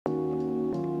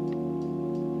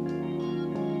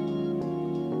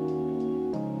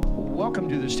Welcome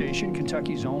to the station,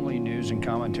 Kentucky's only news and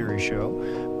commentary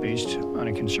show based on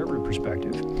a conservative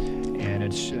perspective. And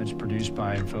it's produced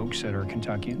by folks that are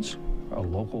Kentuckians, we're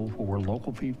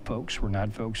local folks. We're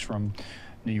not folks from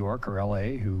New York or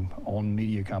LA who own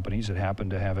media companies that happen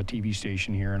to have a TV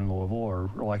station here in Louisville or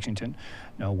Lexington.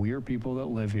 No, we are people that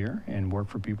live here and work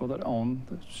for people that own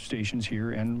the stations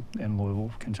here in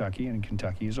Louisville, Kentucky, and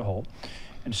Kentucky as a whole.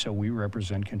 And so we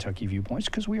represent Kentucky viewpoints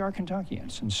because we are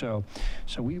Kentuckians. And so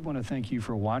we want to thank you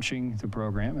for watching the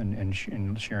program and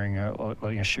sharing,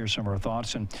 letting us share some of our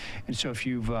thoughts. And so if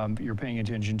you're paying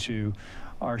attention to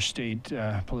our state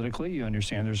politically, you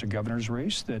understand there's a governor's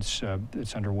race that's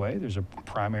underway. There's a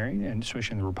primary, and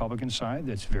especially on the Republican side,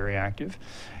 that's very active.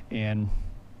 And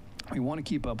we want to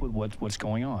keep up with what's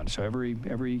going on. So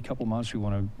every couple months we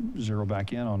want to zero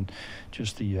back in on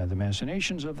just the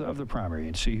machinations of the primary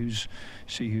and see who's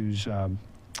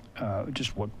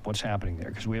just what's happening there,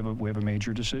 because we have a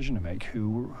major decision to make.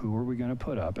 Who are we going to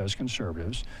put up as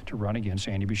conservatives to run against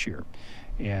Andy Beshear?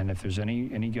 And if there's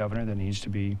any governor that needs to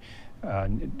be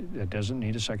that doesn't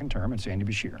need a second term, it's Andy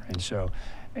Beshear.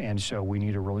 And so we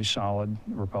need a really solid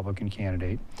Republican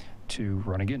candidate to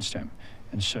run against him.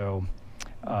 And so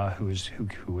who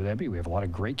would that be? We have a lot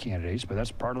of great candidates, but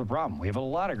that's part of the problem. We have a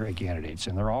lot of great candidates,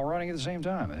 and they're all running at the same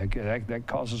time. That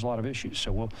causes a lot of issues.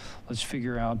 So let's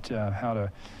figure out how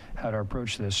to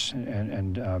approach this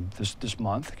this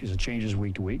month, because it changes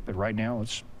week to week. But right now,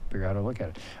 let's figure out how to look at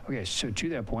it. Okay, so to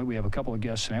that point, we have a couple of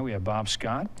guests tonight. We have Bob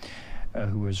Scott,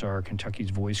 who is our Kentucky's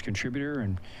Voice contributor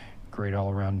and great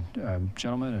all-around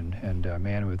gentleman and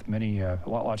man with many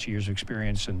lots of years of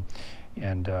experience and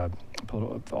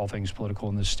all things political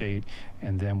in the state.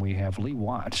 And then we have Lee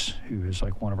Watts, who is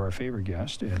like one of our favorite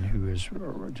guests and who is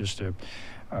just a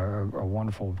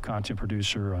wonderful content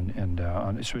producer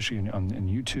especially on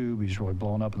YouTube. He's really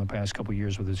blown up in the past couple of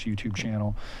years with his YouTube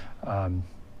channel,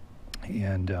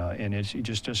 he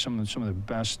just does some of the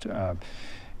best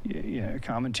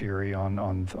commentary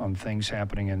on things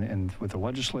happening and with the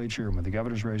legislature and with the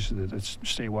governor's race that's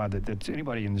statewide that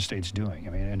anybody in the state's doing.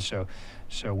 I mean, and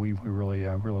so we really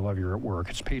love your work.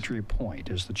 It's Patriot Point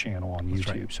is the channel on YouTube.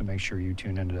 Right. So make sure you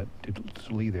tune into that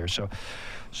to Lee there. So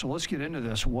let's get into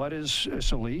this.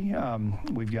 Lee?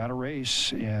 We've got a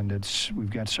race and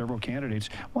we've got several candidates.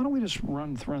 Why don't we just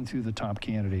run through the top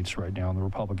candidates right now on the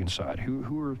Republican side?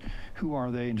 Who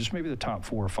are they? And just maybe the top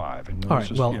 4 or 5. And all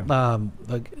right. Well,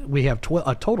 we have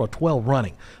a total of 12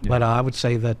 running, but I would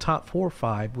say the top 4 or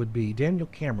 5 would be Daniel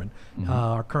Cameron,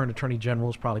 our current Attorney General,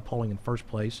 is probably polling in first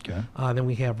place. Okay. Then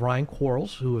we have Ryan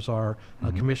Quarles, who is our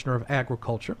Commissioner of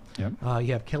Agriculture. Yep.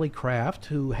 You have Kelly Craft,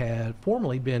 who had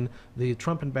formerly been the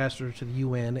Trump ambassador to the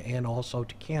UN and also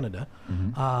to Canada.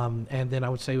 And then I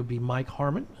would say would be Mike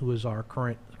Harmon, who is our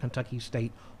current Kentucky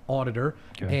State Auditor.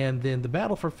 Okay. And then the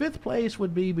battle for 5th place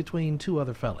would be between 2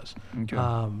 other fellas. Okay.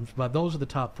 But those are the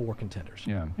top 4 contenders.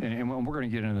 Yeah, and we're going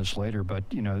to get into this later, but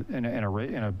in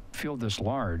a field this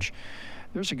large,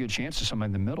 there's a good chance that somebody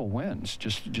in the middle wins.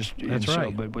 That's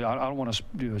right. But I don't want to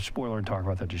do a spoiler and talk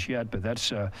about that just yet. But that's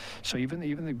so even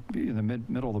the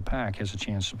middle of the pack has a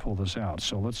chance to pull this out.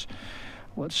 So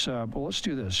let's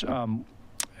do this.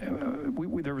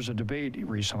 There was a debate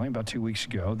recently, about 2 weeks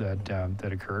ago,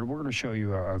 that occurred. We're going to show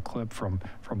you a clip from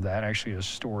that. Actually,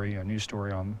 a news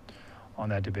story on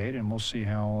that debate, and we'll see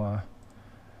how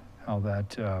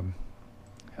that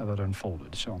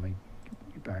unfolded. So let me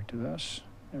get back to this.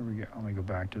 There we go. Let me go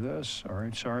back to this. All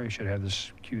right. Sorry, I should have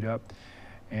this queued up,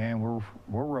 and we're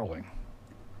rolling.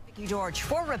 Thank you, George.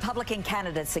 4 Republican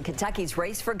candidates in Kentucky's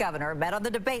race for governor met on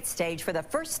the debate stage for the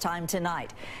first time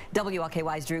tonight.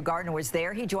 WLKY's Drew Gardner was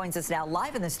there. He joins us now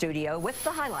live in the studio with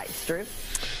the highlights. Drew?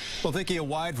 Well, Vicki, a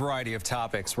wide variety of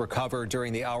topics were covered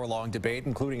during the hour-long debate,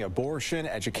 including abortion,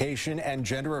 education, and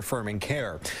gender-affirming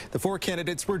care. The 4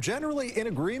 candidates were generally in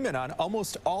agreement on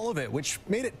almost all of it, which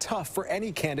made it tough for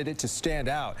any candidate to stand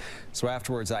out. So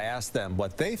afterwards, I asked them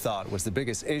what they thought was the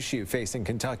biggest issue facing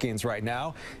Kentuckians right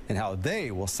now and how they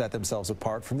will set themselves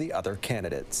apart from the other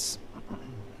candidates.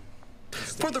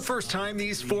 For the first time,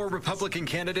 these 4 Republican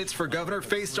candidates for governor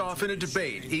faced off in a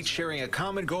debate, each sharing a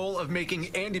common goal of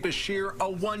making Andy Beshear a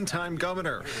one-time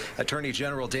governor. Attorney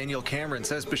General Daniel Cameron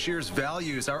says Beshear's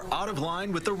values are out of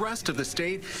line with the rest of the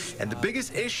state and the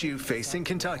biggest issue facing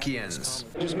Kentuckians.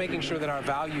 Just making sure that our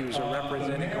values are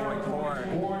represented going forward.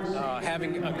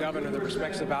 Having a governor that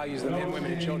respects the values of the men,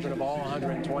 women, and children of all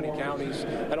 120 counties.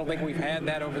 I don't think we've had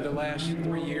that over the last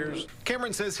 3 years.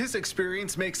 Cameron says his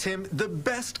experience makes him the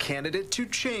best candidate to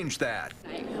to change that.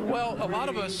 Well, a lot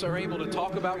of us are able to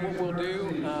talk about what we'll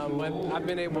do, but I've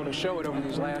been able to show it over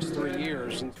these last 3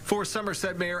 years. For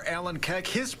Somerset Mayor Alan Keck,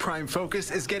 his prime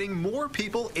focus is getting more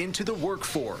people into the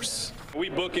workforce. We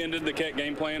bookended the Keck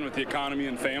game plan with the economy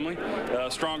and family.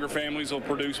 Stronger families will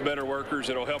produce better workers.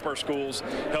 It'll help our schools,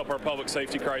 help our public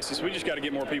safety crisis. We just got to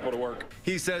get more people to work.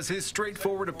 He says his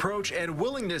straightforward approach and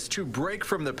willingness to break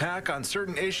from the pack on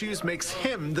certain issues makes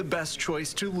him the best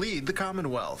choice to lead the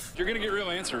Commonwealth. You're going to get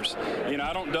real answers. You know,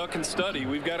 I don't duck and study.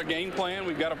 We've got a game plan.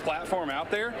 We've got a platform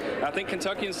out there. I think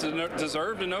Kentuckians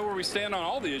deserve to know where we stand on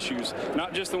all the issues,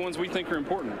 not just the ones we think are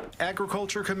important.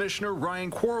 Agriculture Commissioner Ryan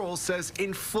Quarles says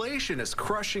inflation is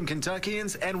crushing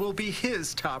Kentuckians and will be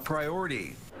his top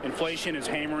priority. Inflation is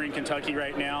hammering Kentucky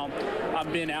right now.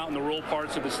 I've been out in the rural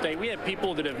parts of the state. We have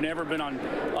people that have never been on,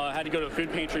 had to go to a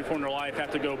food pantry for in their life, have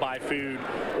to go buy food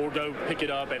or go pick it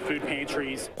up at food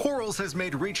pantries. Quarles has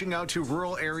made reaching out to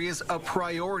rural areas a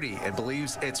priority and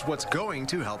believes it's what's going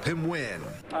to help him win.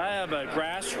 I have a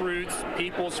grassroots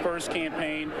People's First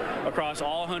campaign across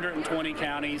all 120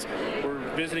 counties. We're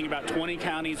visiting about 20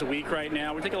 counties a week right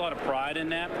now. We take a lot of pride in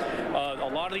that.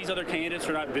 A lot of these other candidates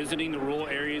are not visiting the rural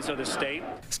areas of the state.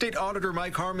 State Auditor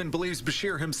Mike Harmon believes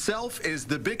Beshear himself is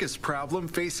the biggest problem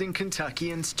facing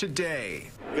Kentuckians today.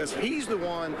 Because he's the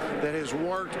one that has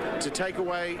worked to take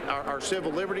away our civil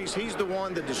liberties. He's the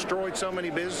one that destroyed so many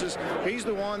businesses. He's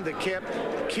the one that kept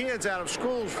kids out of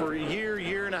schools for a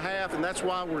year and a half, and that's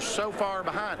why we're so far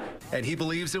behind. And he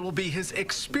believes it will be his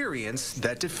experience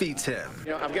that defeats him.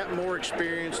 You know, I've got more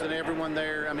experience than everyone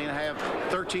there. I mean, I have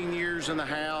 13 years in the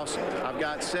House. I've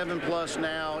got 7+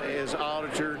 now as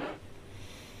auditor.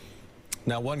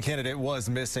 Now, one candidate was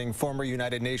missing. Former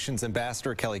United Nations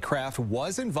Ambassador Kelly Craft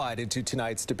was invited to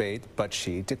tonight's debate, but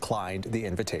she declined the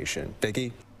invitation.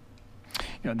 Vicki?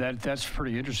 You know, that's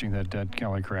pretty interesting that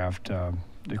Kelly Craft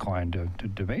declined to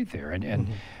debate there.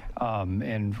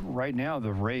 And right now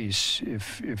the race,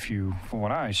 if you, from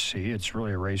what I see, it's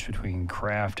really a race between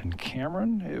Craft and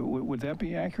Cameron. Would that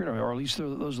be accurate, or at least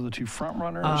those are the two front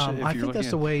runners? I think that's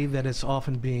the way that it's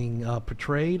often being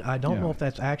portrayed. I don't know if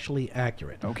that's actually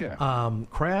accurate. Okay.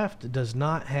 Craft does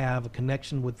not have a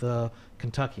connection with the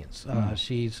Kentuckians.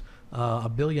 She's a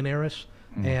billionaireess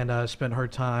and spent her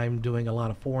time doing a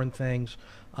lot of foreign things.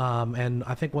 And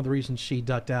I think one of the reasons she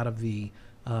ducked out of the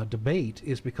debate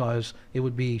is because it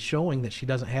would be showing that she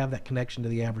doesn't have that connection to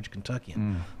the average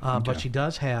Kentuckian. But she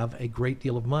does have a great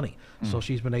deal of money. So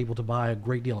she's been able to buy a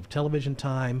great deal of television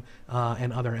time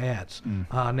and other ads.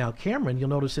 Now, Cameron, you'll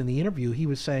notice in the interview, he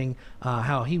was saying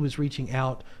how he was reaching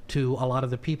out to a lot of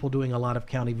the people doing a lot of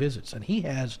county visits. And he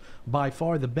has by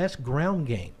far the best ground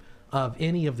game of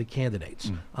any of the candidates.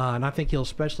 And I think he'll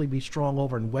especially be strong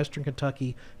over in western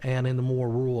Kentucky and in the more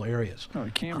rural areas. Oh,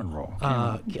 Cameron role.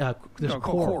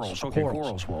 Quarles. Okay,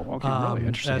 Quarles role. Okay, really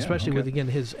interesting. Especially with, again,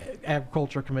 his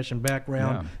Agriculture Commission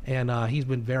background, and he's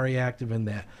been very active in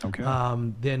that. Okay.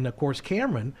 Then, of course,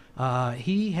 Cameron,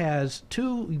 he has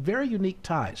two very unique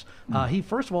ties.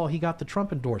 First of all, he got the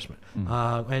Trump endorsement,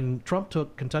 and Trump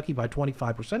took Kentucky by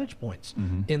 25 percentage points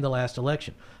in the last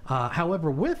election.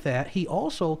 However, with that, he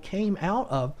also came out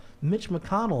of Mitch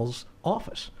McConnell's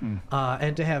office.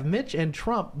 And to have Mitch and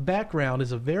Trump background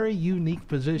is a very unique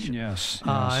position. Yes.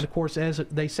 And of course, as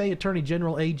they say, Attorney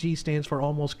General, AG stands for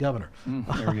almost governor.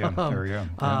 There you go. There you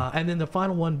go. And then the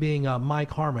final one being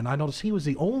Mike Harmon. I noticed he was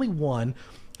the only one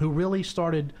who really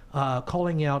started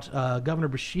calling out Governor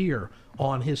Beshear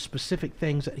on his specific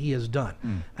things that he has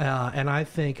done. And I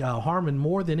think Harmon,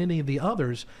 more than any of the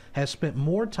others, has spent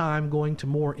more time going to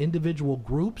more individual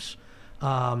groups.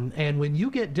 And when you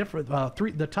get different,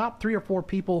 the top 3 or 4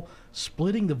 people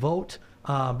splitting the vote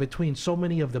between so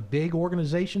many of the big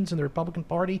organizations in the Republican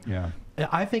Party,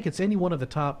 I think it's any one of the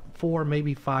top 4,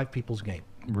 maybe 5 people's game.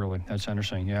 Really, that's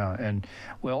interesting. Yeah, and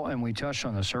we touched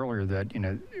on this earlier that, you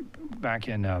know, back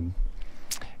in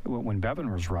when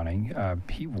Bevin was running,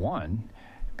 he won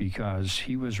because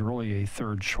he was really a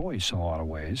third choice in a lot of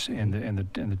ways, and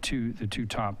the two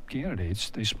top candidates,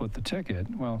 they split the ticket.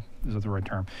 Well, is that the right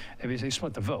term? They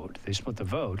split the vote. They split the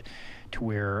vote to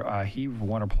where he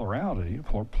won a plurality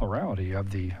of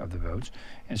the votes,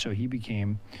 and so he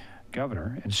became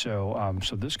governor. And so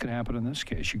so this could happen in this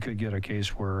case. You could get a case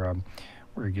where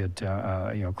you get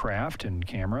you know, Craft and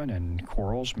Cameron and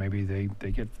Quarles. Maybe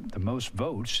they get the most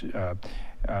votes,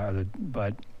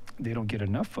 but they don't get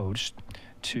enough votes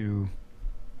to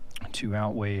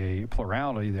outweigh a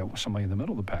plurality that somebody in the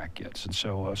middle of the pack gets. And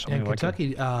so somebody like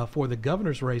Kentucky, for the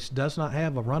governor's race, does not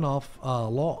have a runoff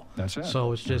law. That's it.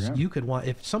 So it's just, you could want,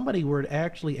 if somebody were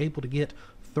actually able to get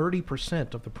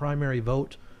 30% of the primary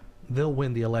vote they'll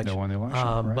win the election. They'll win the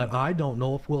election, right. But I don't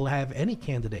know if we'll have any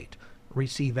candidate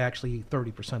receive actually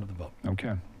 30% of the vote.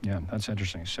 Okay, yeah, that's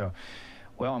interesting. So,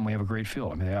 well, and we have a great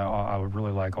field. I mean, I would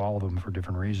really like all of them for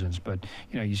different reasons. But,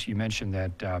 you know, you mentioned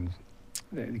that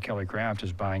Kelly Craft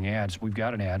is buying ads. We've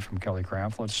got an ad from Kelly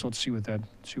Craft. Let's see what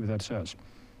that says.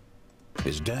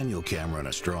 Is Daniel Cameron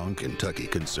a strong Kentucky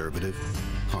conservative?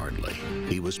 Hardly.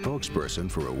 He was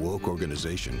spokesperson for a woke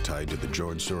organization tied to the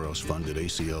George Soros-funded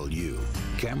ACLU.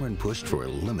 Cameron pushed for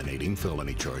eliminating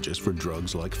felony charges for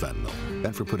drugs like fentanyl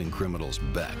and for putting criminals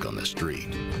back on the street.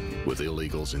 With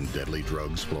illegals and deadly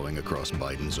drugs flowing across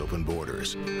Biden's open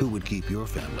borders, who would keep your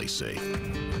family safe?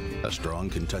 A strong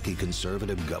Kentucky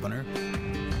conservative governor?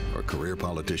 Or career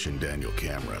politician Daniel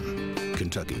Cameron,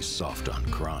 Kentucky's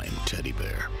soft-on-crime teddy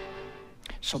bear?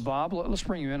 So, Bob, let's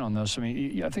bring you in on this. I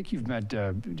mean, I think you've met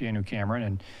Daniel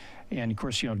Cameron, and of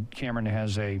course, you know, Cameron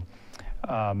has a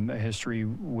history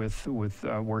with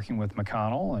working with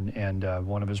McConnell and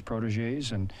one of his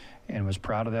proteges, and was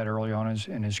proud of that early on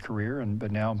in his career.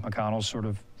 But now McConnell's sort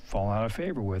of fallen out of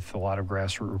favor with a lot of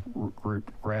grassroots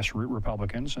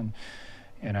Republicans, and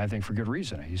I think for good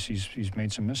reason. He's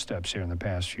made some missteps here in the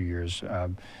past few years,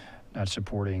 not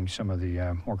supporting some of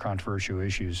the more controversial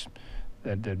issues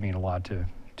that mean a lot to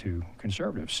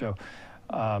conservatives. So,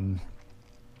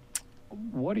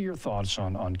 what are your thoughts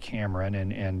on Cameron,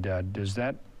 and does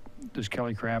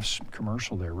Kelly Craft's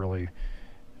commercial there really,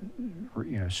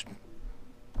 reach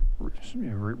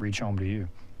home to you?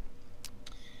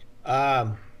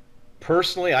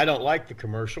 Personally, I don't like the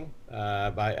commercial.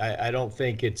 I don't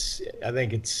think it's. I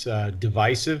think it's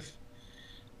divisive.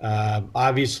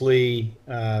 Obviously,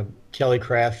 Kelly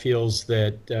Craft feels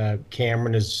that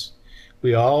Cameron is.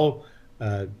 We all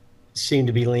seem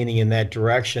to be leaning in that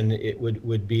direction. It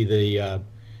would be the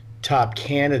top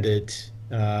candidate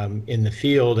in the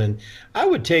field, and I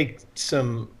would take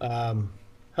some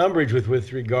umbrage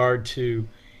with regard to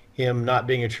him not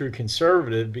being a true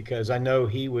conservative, because I know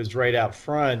he was right out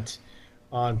front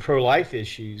on pro-life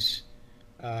issues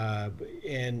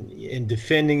and in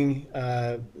defending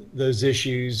those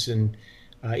issues, and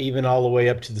even all the way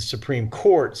up to the Supreme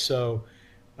Court. So.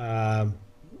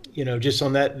 You know, just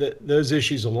on those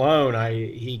issues alone,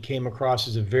 he came across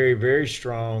as a very, very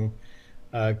strong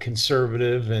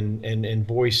conservative and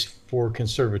voice for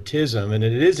conservatism. And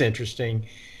it is interesting,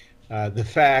 the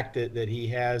fact that he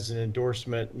has an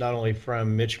endorsement not only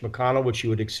from Mitch McConnell, which you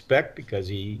would expect because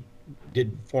he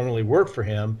did formerly work for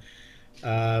him,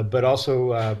 but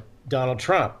also Donald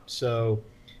Trump. So,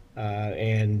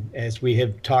 and as we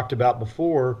have talked about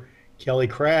before, Kelly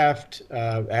Craft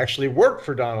actually worked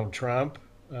for Donald Trump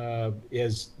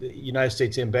as the United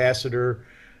States ambassador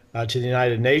to the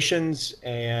United Nations,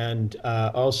 and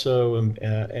also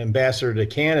ambassador to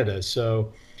Canada.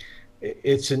 So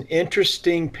it's an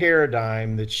interesting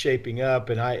paradigm that's shaping up,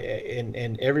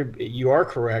 and you are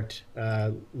correct,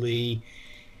 Lee,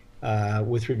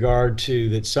 with regard to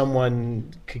that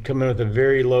someone could come in with a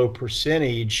very low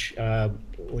percentage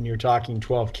when you're talking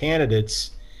 12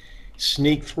 candidates,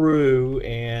 sneak through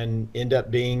and end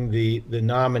up being the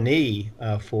nominee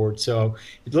for it. So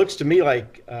it looks to me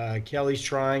like Kelly's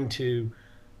trying to,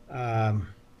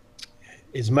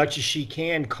 as much as she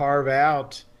can, carve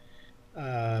out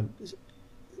a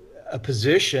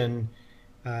position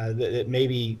that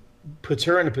maybe puts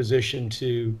her in a position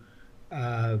to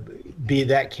be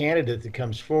that candidate that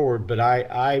comes forward. But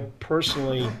I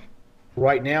personally,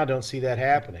 right now, don't see that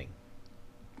happening.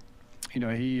 You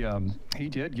know, he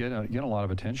did get a lot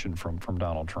of attention from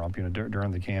Donald Trump. You know,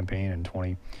 during the campaign in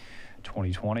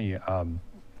 2020,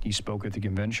 he spoke at the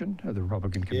convention, the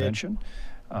Republican convention.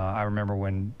 I remember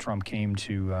when Trump came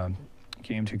to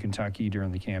Kentucky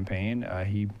during the campaign.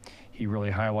 He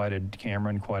really highlighted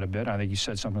Cameron quite a bit. I think he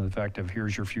said something to the effect of,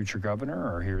 "Here's your future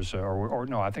governor," or "Here's," or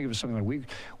no, I think it was something like,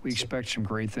 "We expect some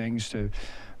great things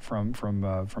from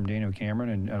Daniel Cameron."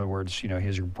 In other words, you know,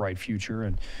 his bright future.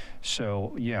 And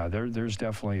so, yeah, there's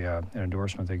definitely an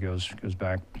endorsement that goes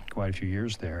back quite a few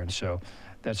years there. And so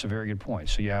that's a very good point.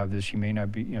 So yeah, he may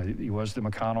not be, you know, he was the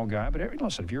McConnell guy, but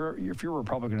listen, if you're a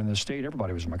Republican in this state,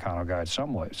 everybody was a McConnell guy at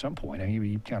some point. And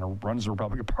he kind of runs the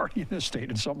Republican Party in this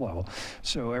state at some level.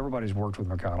 So everybody's worked with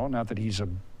McConnell. Not that he's a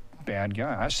bad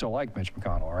guy. I still like Mitch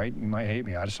McConnell, right? You might hate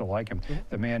me. I still like him.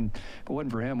 The man, if it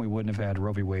wasn't for him, we wouldn't have had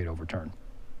Roe v. Wade overturned.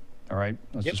 All right,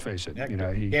 let's just face it. You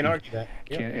know, can't argue that.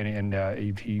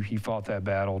 And he fought that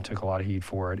battle, took a lot of heat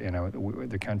for it, and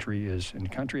the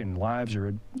country and lives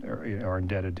are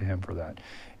indebted to him for that.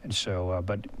 And so,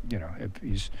 but you know, if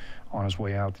he's on his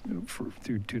way out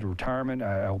to retirement,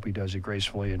 I hope he does it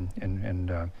gracefully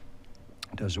and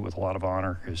does it with a lot of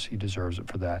honor, because he deserves it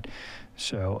for that.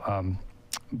 So,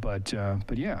 But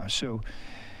yeah, so,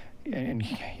 and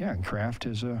Kraft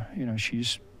is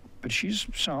she's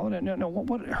solid. And no,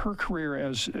 what her career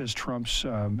as Trump's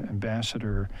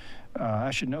ambassador,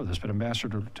 I should know this, but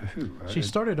ambassador to who? She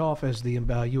started off as the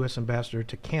U.S. ambassador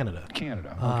to Canada.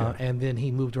 Okay. And then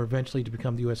he moved her eventually to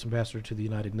become the U.S. ambassador to the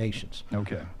United Nations.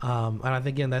 Okay. And I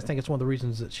think it's one of the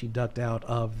reasons that she ducked out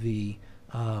of the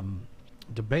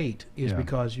debate is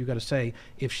because you got to say,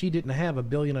 if she didn't have $1.5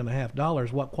 billion,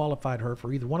 what qualified her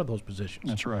for either one of those positions?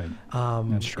 That's right.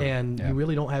 That's true. And you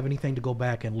really don't have anything to go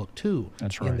back and look to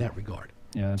in that regard.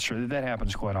 Yeah, that's true. That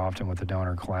happens quite often with the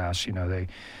donor class. Here, I'll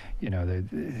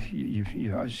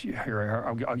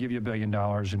give you $1 billion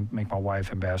and make my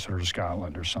wife ambassador to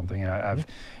Scotland or something. And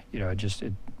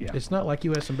It's not like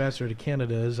U.S. ambassador to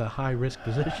Canada is a high risk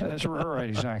position. That's right,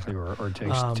 exactly. Or it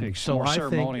takes more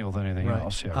ceremonial than anything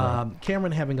else. Yeah,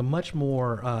 Cameron having a much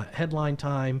more headline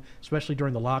time, especially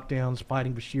during the lockdowns,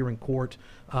 fighting Bashir in court.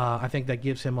 I think that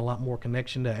gives him a lot more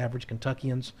connection to average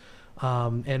Kentuckians.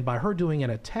 And by her doing an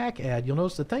attack ad, you'll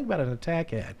notice the thing about an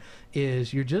attack ad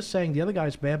is you're just saying the other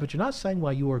guy's bad, but you're not saying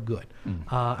why you are good.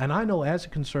 And I know as a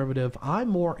conservative, I'm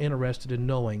more interested in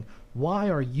knowing why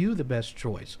are you the best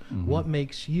choice? What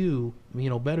makes you,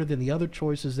 better than the other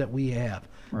choices that we have?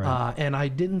 Right. And I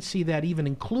didn't see that even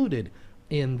included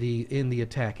in the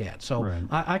attack ad. So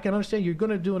I can understand you're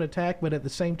going to do an attack, but at the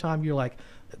same time, you're like,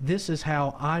 this is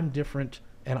how I'm different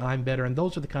and I'm better. And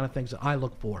those are the kind of things that I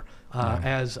look for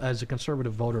as a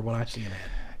conservative voter when I see an ad.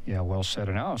 Yeah, well said.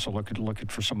 And I also look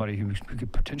at for somebody who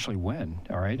could potentially win.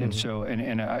 All right, and so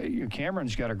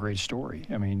Cameron's got a great story.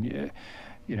 I mean,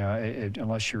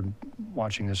 unless you're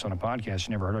watching this on a podcast,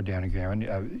 you never heard of Danny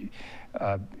Cameron.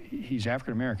 He's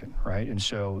African American, right? And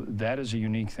so that is a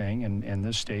unique thing in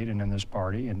this state and in this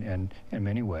party, and in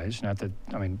many ways. Not that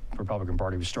Republican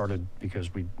Party was started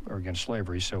because we are against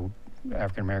slavery, so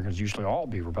African Americans usually all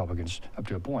be Republicans up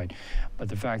to a point, but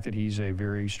the fact that he's a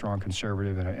very strong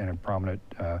conservative and a prominent,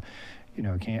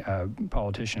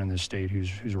 politician in this state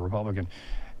who's a Republican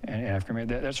and African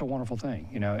American, that's a wonderful thing,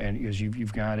 and because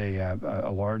you've got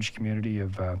a large community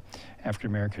of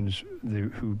African Americans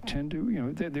who tend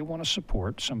to, they want to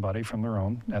support somebody from their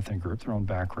own ethnic group, their own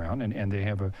background, and they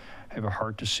have a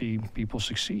heart to see people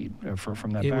succeed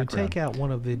from that background. It would take out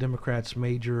one of the Democrats'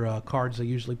 major cards they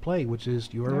usually play, which is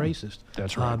you're a racist.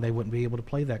 That's right. They wouldn't be able to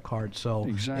play that card. So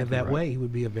exactly in that way, he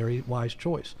would be a very wise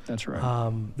choice. That's right.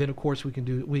 Then, of course,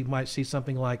 we might see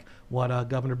something like what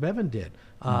Governor Bevin did,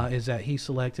 is that he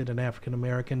selected an African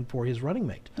American for his running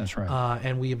mate. That's right.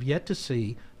 And we have yet to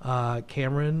see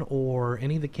Cameron or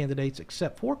any of the candidates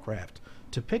except for Kraft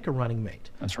to pick a running mate.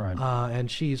 That's right. And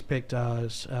she's picked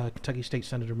Kentucky State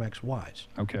Senator Max Wise.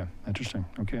 Okay, interesting.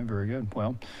 Okay, very good.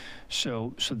 Well,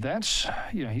 so that's,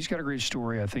 he's got a great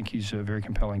story. I think he's a very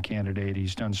compelling candidate.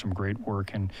 He's done some great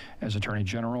work as Attorney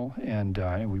General, and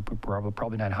we're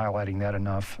probably not highlighting that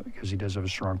enough because he does have a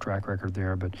strong track record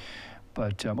there. But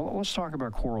let's talk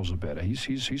about Quarles a bit. He's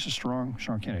a strong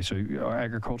candidate. So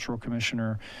agricultural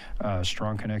commissioner,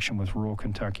 strong connection with rural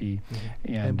Kentucky,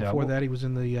 and before that he was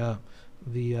in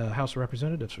the House of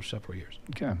Representatives for several years.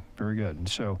 Okay, very good. And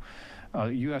so,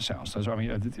 U.S. House.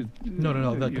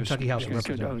 No, the Kentucky House of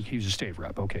Representatives. He was a state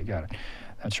rep. Okay, got it.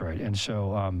 That's right. And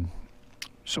so.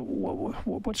 So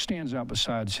what stands out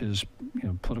besides his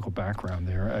political background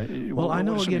there? Well, I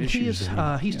know again he's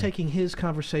taking his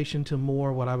conversation to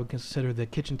more what I would consider the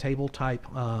kitchen table type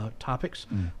topics.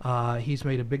 He's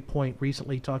made a big point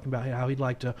recently talking about how he'd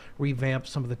like to revamp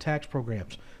some of the tax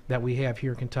programs that we have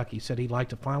here in Kentucky. He said he'd like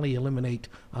to finally eliminate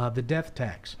the death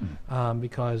tax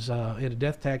because a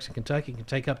death tax in Kentucky can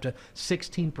take up to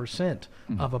 16%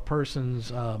 of a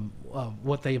person's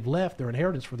what they've left, their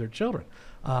inheritance for their children.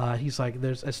 He's like,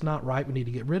 it's not right. We need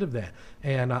to get rid of that.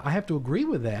 And I have to agree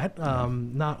with that,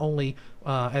 not only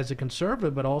as a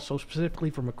conservative, but also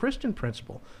specifically from a Christian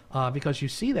principle, because you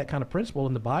see that kind of principle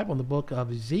in the Bible, in the book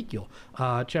of Ezekiel,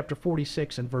 chapter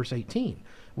 46 and verse 18,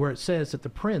 where it says that the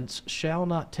prince shall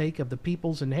not take of the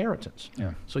people's inheritance.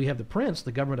 Yeah. So you have the prince,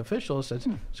 the government official, that says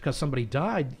it's because somebody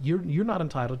died, you're not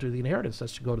entitled to the inheritance.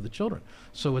 That's to go to the children.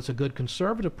 So it's a good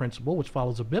conservative principle, which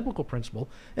follows a biblical principle.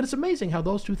 And it's amazing how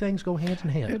those two things go hand in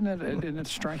hand. Isn't it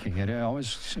striking? It always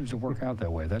seems to work out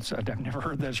that way. I've never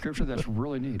heard that scripture. That's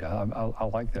really neat. I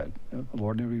like that. The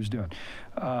Lord knew what he was doing.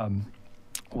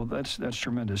 Well, that's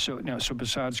tremendous. So now,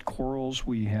 besides Quarles,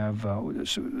 we have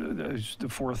the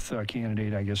fourth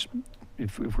candidate, I guess,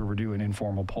 if we were doing an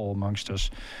informal poll amongst us,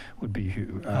 would be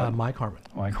who? Mike Harmon.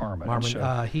 Mike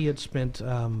Harmon. He had spent,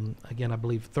 again, I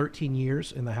believe 13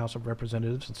 years in the House of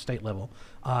Representatives at state level.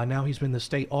 Now he's been the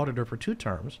state auditor for 2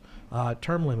 terms,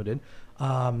 term limited.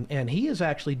 And he has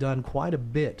actually done quite a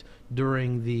bit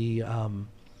during the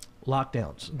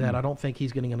lockdowns that I don't think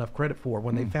he's getting enough credit for.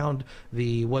 When they found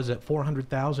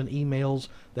 400,000 emails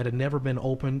that had never been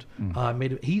opened,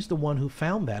 he's the one who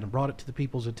found that and brought it to the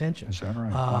people's attention. Is that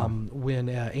right? When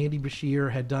Andy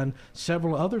Beshear had done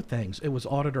several other things, it was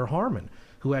Auditor Harmon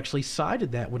who actually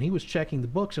cited that when he was checking the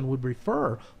books and would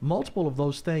refer multiple of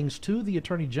those things to the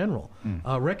Attorney General,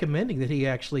 recommending that he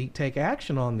actually take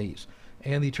action on these.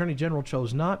 And the Attorney General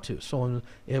chose not to. So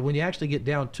when you actually get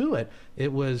down to it,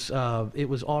 it was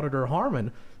Auditor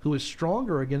Harmon who is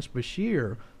stronger against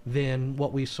Beshear than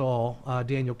what we saw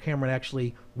Daniel Cameron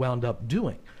actually wound up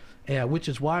doing. Which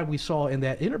is why we saw in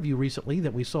that interview recently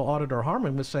that we saw Auditor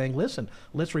Harmon was saying, listen,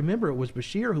 let's remember it was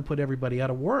Beshear who put everybody out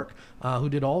of work, who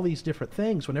did all these different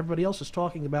things when everybody else is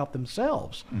talking about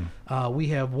themselves. We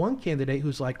have one candidate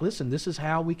who's like, listen, this is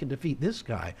how we can defeat this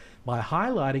guy by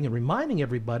highlighting and reminding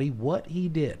everybody what he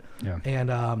did. Yeah.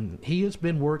 And he has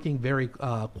been working very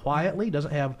quietly,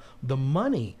 doesn't have the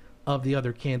money of the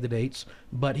other candidates,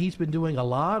 but he's been doing a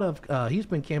lot of, he's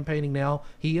been campaigning now.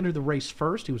 He entered the race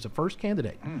first. He was the first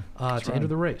candidate to enter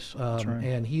the race.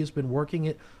 And he has been working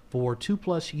it for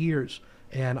 2+ years.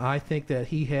 And I think that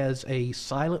he has a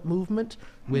silent movement,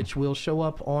 which will show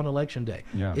up on Election Day.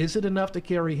 Yeah. Is it enough to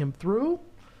carry him through?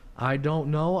 I don't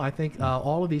know. I think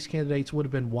all of these candidates would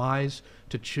have been wise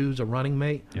to choose a running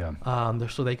mate,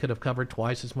 so they could have covered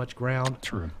twice as much ground.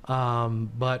 True.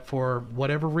 But for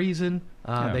whatever reason,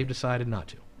 they've decided not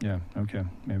to. Yeah, okay.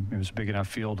 Maybe it was a big enough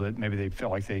field that maybe they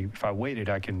felt like if I waited,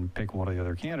 I can pick one of the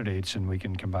other candidates and we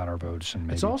can combine our votes. And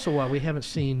maybe. It's also why we haven't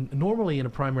seen, normally in a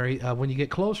primary, when you get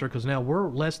closer, because now we're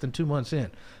less than 2 months in,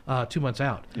 2 months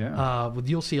out,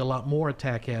 you'll see a lot more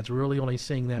attack ads. We're really only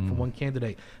seeing that for one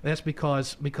candidate. And that's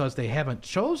because they haven't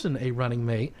chosen a running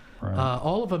mate. Right.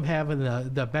 All of them have in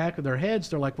the back of their heads,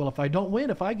 they're like, well, if I don't win,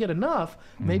 if I get enough,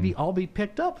 maybe I'll be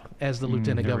picked up as the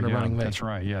lieutenant governor running mate. That's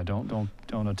right. Yeah,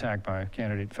 don't attack my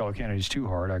fellow candidates too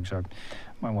hard. I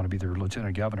might want to be their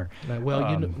lieutenant governor.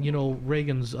 Well, you know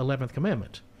Reagan's 11th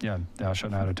commandment. Yeah, thou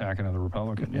shalt not attack another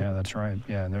Republican. Yeah, that's right.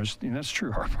 Yeah, and that's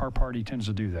true. Our party tends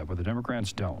to do that, but the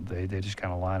Democrats don't. They just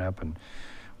kind of line up and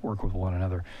work with one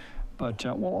another. But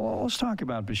well, let's talk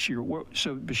about Beshear.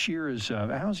 So Beshear is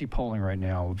how's he polling right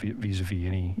now vis-a-vis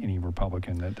any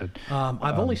Republican that?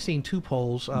 I've only seen 2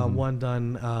 polls. One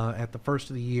done at the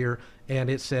first of the year, and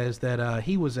it says that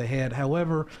he was ahead.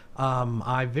 However,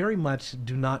 I very much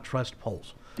do not trust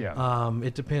polls. Yeah.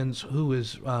 It depends who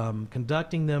is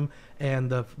conducting them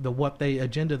and the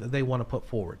agenda that they want to put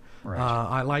forward. Right.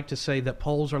 I like to say that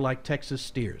polls are like Texas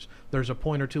steers. There's a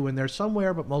point or two in there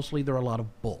somewhere, but mostly they're a lot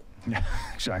of bull. Yeah,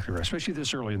 exactly right. Especially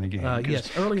this early in the game. Yes,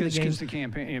 early in the game. Because the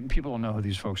campaign, people don't know who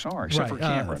these folks are, except for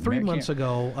Cameron. 3 months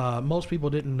ago, most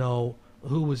people didn't know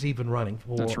who was even running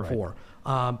for. That's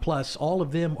right. Plus, all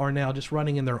of them are now just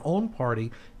running in their own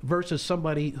party versus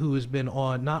somebody who has been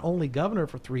on not only governor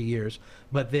for 3 years,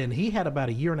 but then he had about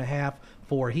a year and a half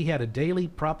he had a daily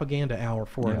propaganda hour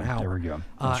for an hour. There we go.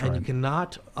 And you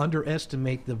cannot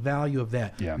underestimate the value of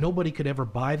that. Yeah. Nobody could ever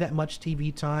buy that much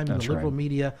TV time, and the liberal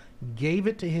media gave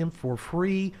it to him for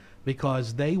free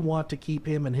because they want to keep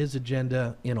him and his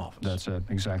agenda in office. That's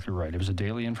exactly right. It was a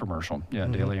daily infomercial. Yeah,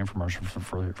 daily infomercial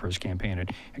for his campaign. And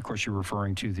of course, you're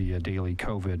referring to the daily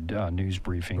COVID news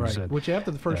briefings. Right, which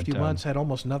after the first few months had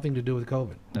almost nothing to do with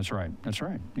COVID. That's right. That's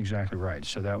right. Exactly right.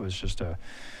 So that was just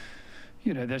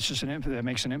that's just that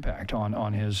makes an impact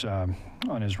on his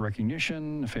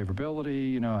recognition,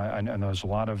 favorability. I know there's a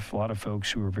lot of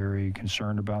folks who are very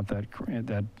concerned about that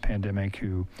pandemic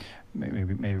who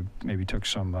maybe took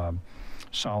some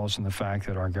solace in the fact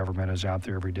that our government is out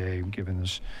there every day giving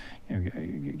us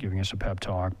a pep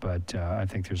talk. But I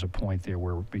think there's a point there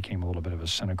where it became a little bit of a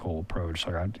cynical approach.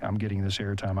 Like I'm getting this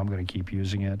airtime, I'm going to keep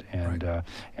using it, and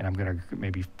I'm going to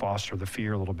maybe foster the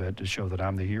fear a little bit to show that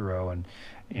I'm the hero.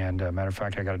 And matter of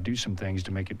fact, I got to do some things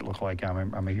to make it look like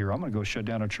I'm a hero. I'm going to go shut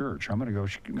down a church. I'm going to go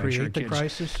create the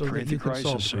crisis so that you can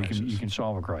solve the crisis. You can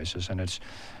solve a crisis, and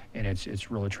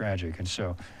it's really tragic. And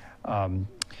so.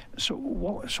 So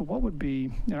what would be,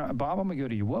 Bob, I'm going to go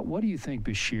to you. What do you think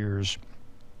Beshear's,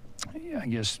 I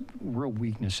guess, real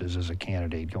weaknesses as a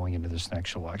candidate going into this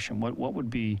next election? What would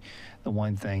be the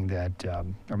one thing that,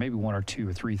 or maybe 1 or 2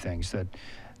 or 3 things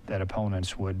that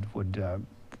opponents would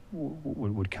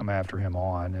come after him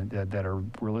on, and that are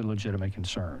really legitimate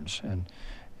concerns?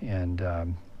 And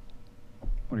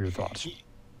what are your thoughts?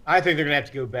 I think they're going to have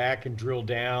to go back and drill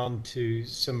down to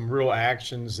some real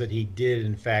actions that he did,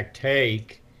 in fact,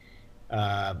 take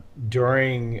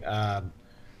during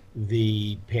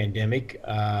the pandemic.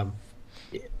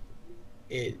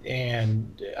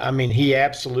 And I mean, he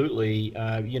absolutely,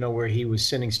 where he was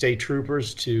sending state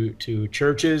troopers to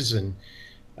churches and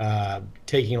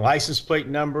taking license plate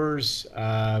numbers.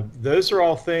 Those are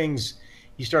all things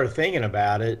you start thinking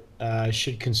about it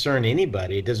should concern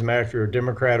anybody. It doesn't matter if you're a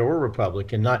Democrat or a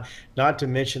Republican. Not to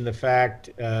mention the fact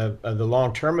of the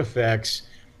long-term effects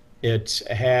it's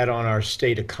had on our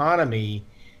state economy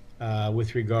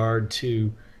with regard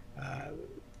to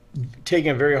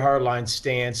taking a very hardline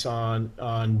stance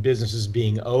on businesses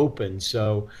being open.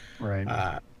 So,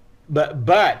 right.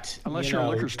 But unless you're a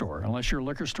liquor store,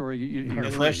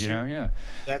 you're free. Yeah.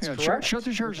 That's correct. Shut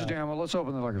the churches down. Well, let's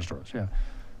open the liquor stores. Yeah.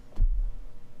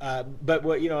 But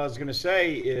what I was going to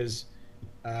say is,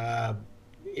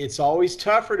 it's always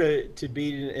tougher to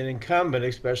be an incumbent,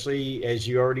 especially as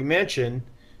you already mentioned.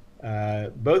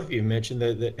 Both of you mentioned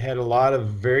that had a lot of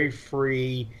very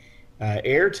free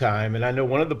airtime, and I know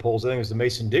one of the polls, I think it was the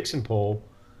Mason-Dixon poll,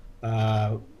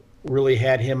 really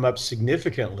had him up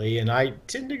significantly. And I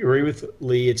tend to agree with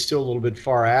Lee; it's still a little bit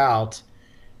far out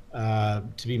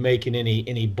to be making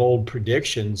any bold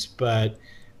predictions, but.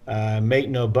 Make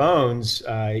no bones,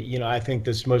 I think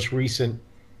this most recent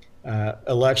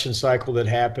election cycle that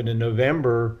happened in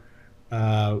November,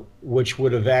 which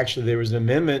would have actually, there was an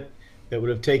amendment that would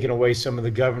have taken away some of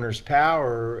the governor's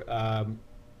power.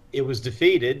 It was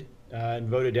defeated and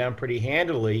voted down pretty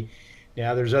handily.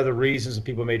 Now, there's other reasons, and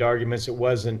people made arguments it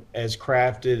wasn't as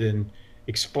crafted and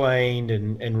explained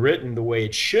and written the way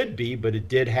it should be, but it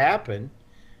did happen.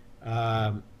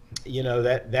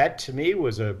 That to me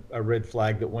was a red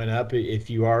flag that went up. If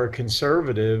you are a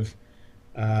conservative,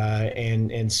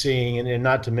 and seeing, and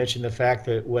not to mention the fact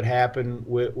that what happened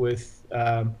with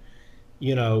the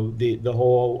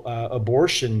whole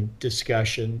abortion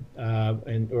discussion,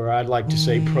 or I'd like to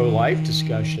say pro-life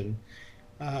discussion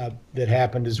that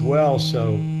happened as well.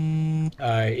 So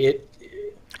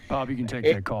Bob, you can take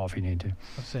that call if you need to.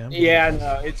 Yeah,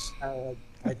 no, it's. I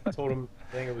told him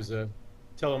I think it was a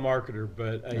telemarketer,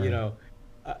 but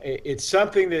it's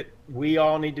something that we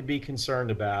all need to be concerned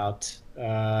about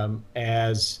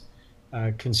as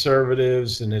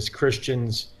conservatives and as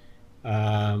Christians.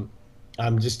 I'm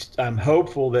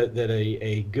hopeful that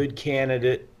a good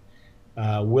candidate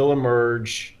will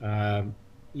emerge. Governor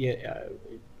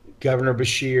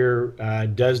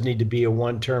Beshear does need to be a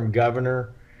one-term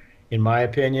governor, in my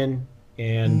opinion,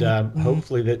 and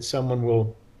hopefully that someone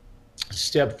will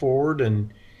step forward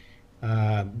and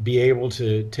be able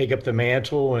to take up the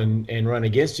mantle and run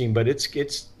against him. But it's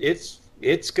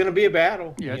going to be a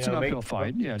battle. Yeah, it's an uphill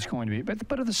fight. Yeah, it's going to be.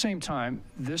 But at the same time,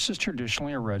 this is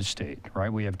traditionally a red state,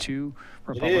 right? We have 2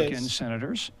 Republican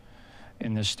senators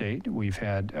in this state. We've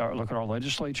had look at our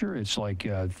legislature. It's like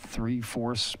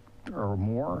 3/4 or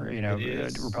more,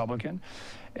 Republican,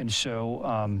 and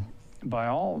so. By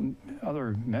all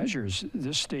other measures,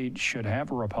 this state should have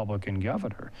a Republican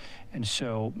governor, and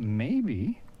so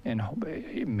maybe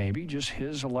just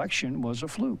his election was a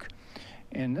fluke.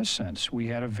 In this sense, we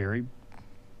had a very,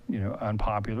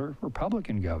 unpopular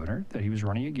Republican governor that he was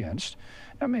running against.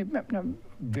 Not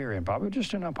very unpopular,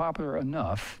 just unpopular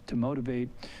enough to motivate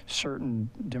certain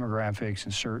demographics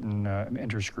and certain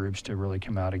interest groups to really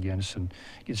come out against and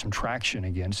get some traction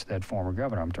against that former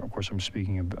governor. Of course, I'm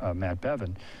speaking of Matt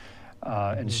Bevin.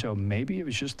 And so maybe it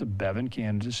was just the Bevin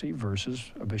candidacy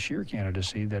versus a Beshear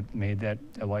candidacy that made that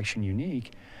election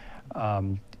unique.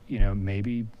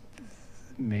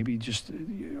 Maybe just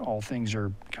all things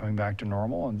are coming back to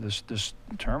normal in this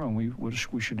term, and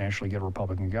we should actually get a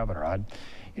Republican governor.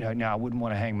 Now I wouldn't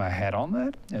want to hang my hat on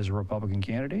that as a Republican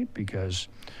candidate because,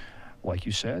 like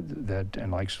you said,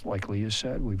 and like Leah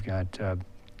said, we've got.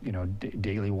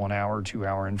 Daily 1 hour, 2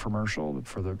 hour infomercial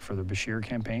for the Beshear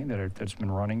campaign that's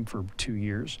been running for 2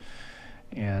 years,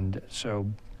 and so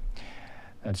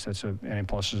and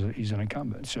plus he's an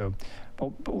incumbent. So,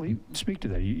 but speak to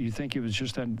that. You think it was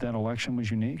just that election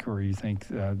was unique, or you think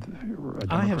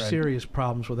I have serious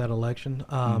problems with that election.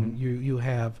 You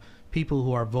have people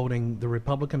who are voting the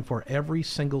Republican for every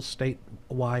single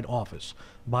statewide office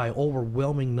by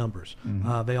overwhelming numbers.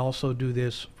 They also do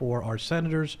this for our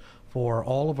senators, for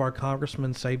all of our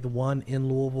congressmen, save the one in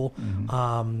Louisville.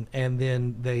 And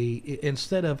then they,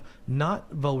 instead of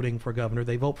not voting for governor,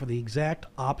 they vote for the exact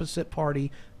opposite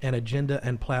party and agenda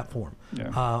and platform.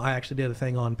 I actually did a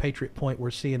thing on Patriot Point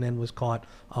where CNN was caught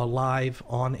live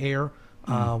on air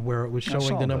where it was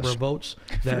showing the number of votes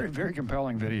that very, very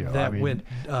compelling video that went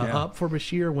up for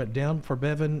Beshear, went down for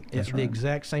Bevin. It's the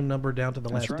exact same number down to the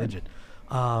last digit.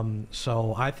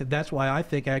 So that's why I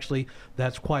think actually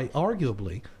that's quite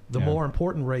arguably the more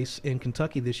important race in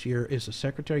Kentucky this year is the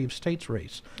Secretary of State's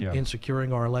race in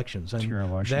securing our elections. And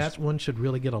that one should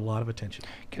really get a lot of attention.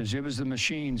 Because it was the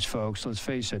machines, folks, let's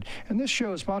face it. And this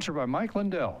show is sponsored by Mike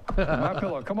Lindell. My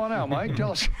Pillow. Come on out, Mike.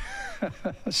 Tell us.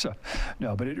 So,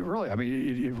 no, but it really, I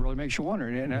mean, it really makes you wonder.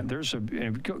 And there's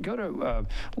go to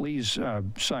Lee's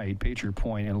site, Patriot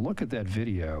Point, and look at that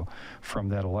video from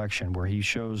that election where he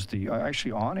shows the,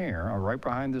 actually on air, right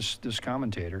behind this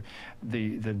commentator,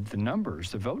 the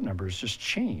numbers, the vote numbers just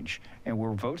change, and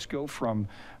where votes go from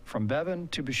Bevin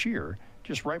to Beshear,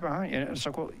 just right behind. And it's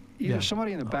like, well, either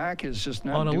somebody in the back is just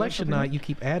not on election night. You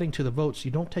keep adding to the votes. You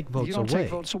don't take votes away. You don't take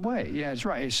votes away. Yeah, that's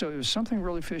right. So it was something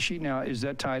really fishy. Now, is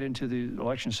that tied into the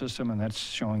election system, and that's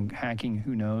showing hacking?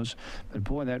 Who knows? But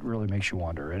boy, that really makes you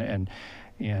wonder.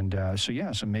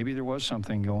 So maybe there was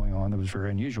something going on that was very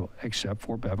unusual, except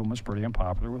for Bevin was pretty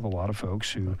unpopular with a lot of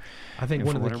folks who, I think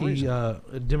one of the key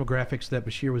demographics that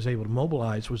Beshear was able to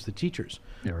mobilize was the teachers.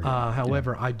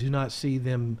 However, I do not see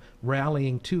them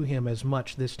rallying to him as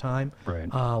much this time. Right.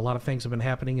 A lot of things have been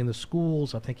happening in the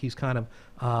schools. I think he's kind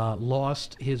of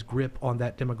lost his grip on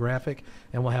that demographic,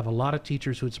 and we'll have a lot of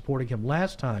teachers who had supported him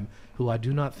last time who I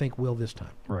do not think will this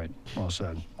time. Right. Well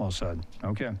said. Well said.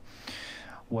 Okay.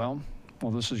 Well,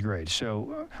 this is great.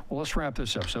 So, let's wrap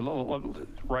this up. So,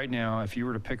 right now, if you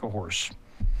were to pick a horse,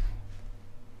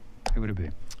 who would it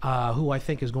be? Who I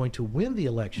think is going to win the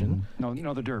election. No,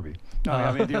 the Derby. No,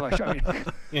 I mean the election.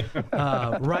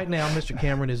 Right now, Mr.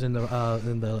 Cameron is in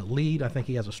the lead. I think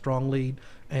he has a strong lead,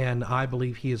 and I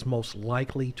believe he is most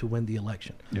likely to win the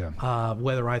election. Yeah.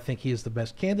 Whether I think he is the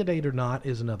best candidate or not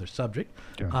is another subject.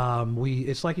 Yeah.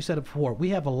 It's like you said before. We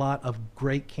have a lot of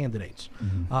great candidates,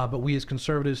 but we as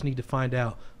conservatives need to find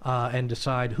out and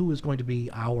decide who is going to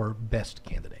be our best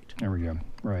candidate. There we go.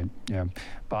 Right. Yeah.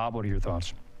 Bob, what are your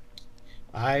thoughts?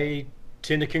 I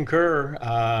tend to concur.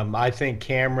 I think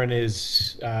Cameron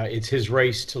is, it's his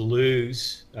race to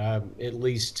lose, at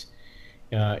least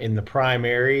in the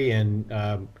primary. And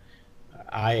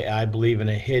I believe in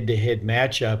a head-to-head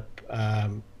matchup,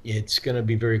 it's going to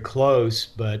be very close.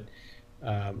 But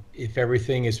if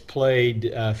everything is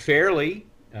played fairly,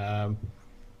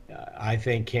 I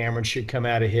think Cameron should come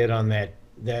out ahead on that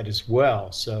as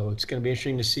well. So it's going to be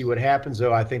interesting to see what happens,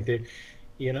 though. I think that,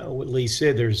 what Lee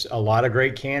said, there's a lot of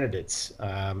great candidates,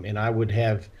 and I would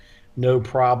have no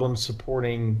problem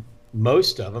supporting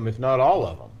most of them, if not all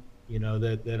of them,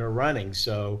 that are running.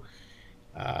 So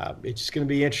it's just going to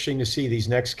be interesting to see these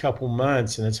next couple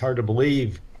months, and it's hard to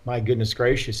believe, my goodness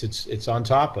gracious, it's on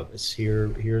top of us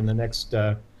here in the next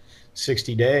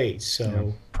 60 days.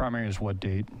 So primary is what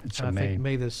date? It's I think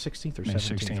May the 16th or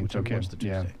 17th. Okay.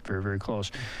 Yeah, very, very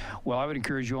close. Well, I would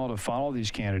encourage you all to follow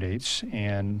these candidates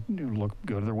and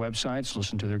go to their websites,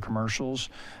 listen to their commercials,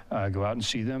 go out and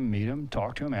see them, meet them,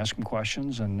 talk to them, ask them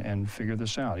questions, and figure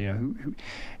this out. Who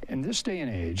in this day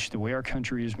and age, the way our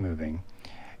country is moving,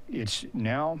 it's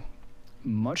now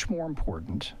much more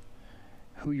important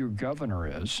who your governor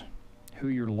is, who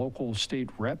your local state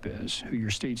rep is, who your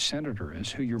state senator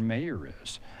is, who your mayor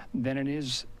is, than it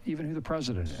is even who the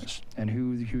president is, and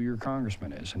who your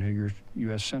congressman is, and who your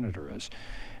U.S. senator is.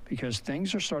 Because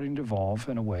things are starting to evolve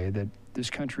in a way that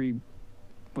this country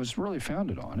was really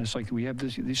founded on. It's like we have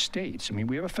these states. I mean,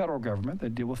 we have a federal government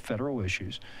that deal with federal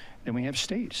issues. Then we have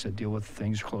states that deal with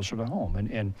things closer to home.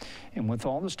 And with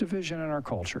all this division in our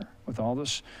culture, with all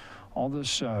this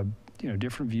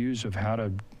different views of how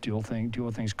to deal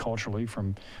with things culturally,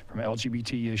 from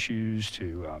LGBT issues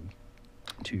to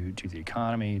the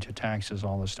economy, to taxes,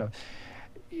 all this stuff.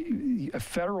 A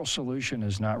federal solution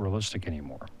is not realistic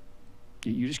anymore.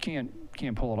 You just can't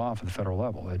pull it off at the federal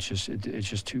level. It's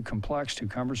just too complex, too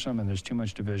cumbersome, and there's too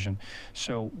much division.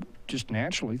 So just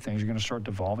naturally, things are going to start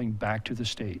devolving back to the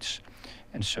states.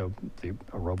 And so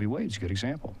Roe v. Wade's a good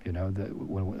example.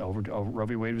 When Roe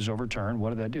v. Wade was overturned, what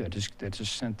did that do? It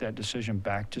just sent that decision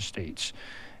back to states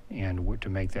and to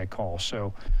make that call.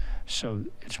 So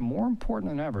it's more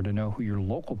important than ever to know who your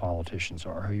local politicians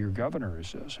are, who your governor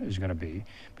is going to be,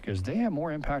 because they have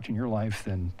more impact in your life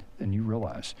than you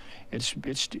realize. It's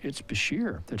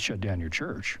Beshear that shut down your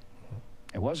church.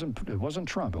 It wasn't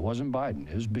Trump. It wasn't Biden.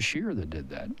 It was Beshear that did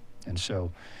that. And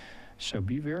so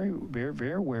be very, very,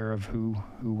 very aware of who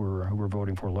we're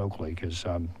voting for locally, because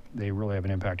they really have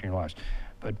an impact in your lives.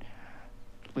 But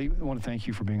Lee, I want to thank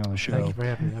you for being on the show. Thank you for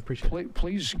having me. I appreciate it.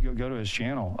 Please go to his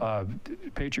channel.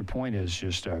 Patriot Point is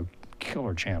just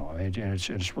killer channel. I mean, and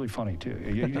it's really funny too.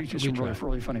 You get some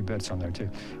really funny bits on there too.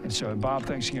 And so, Bob,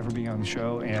 thanks again for being on the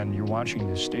show. And you're watching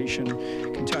this station,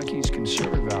 Kentucky's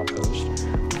Conservative Outpost,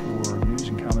 for news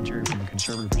and commentary from a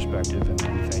conservative perspective.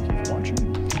 And thank you for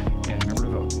watching.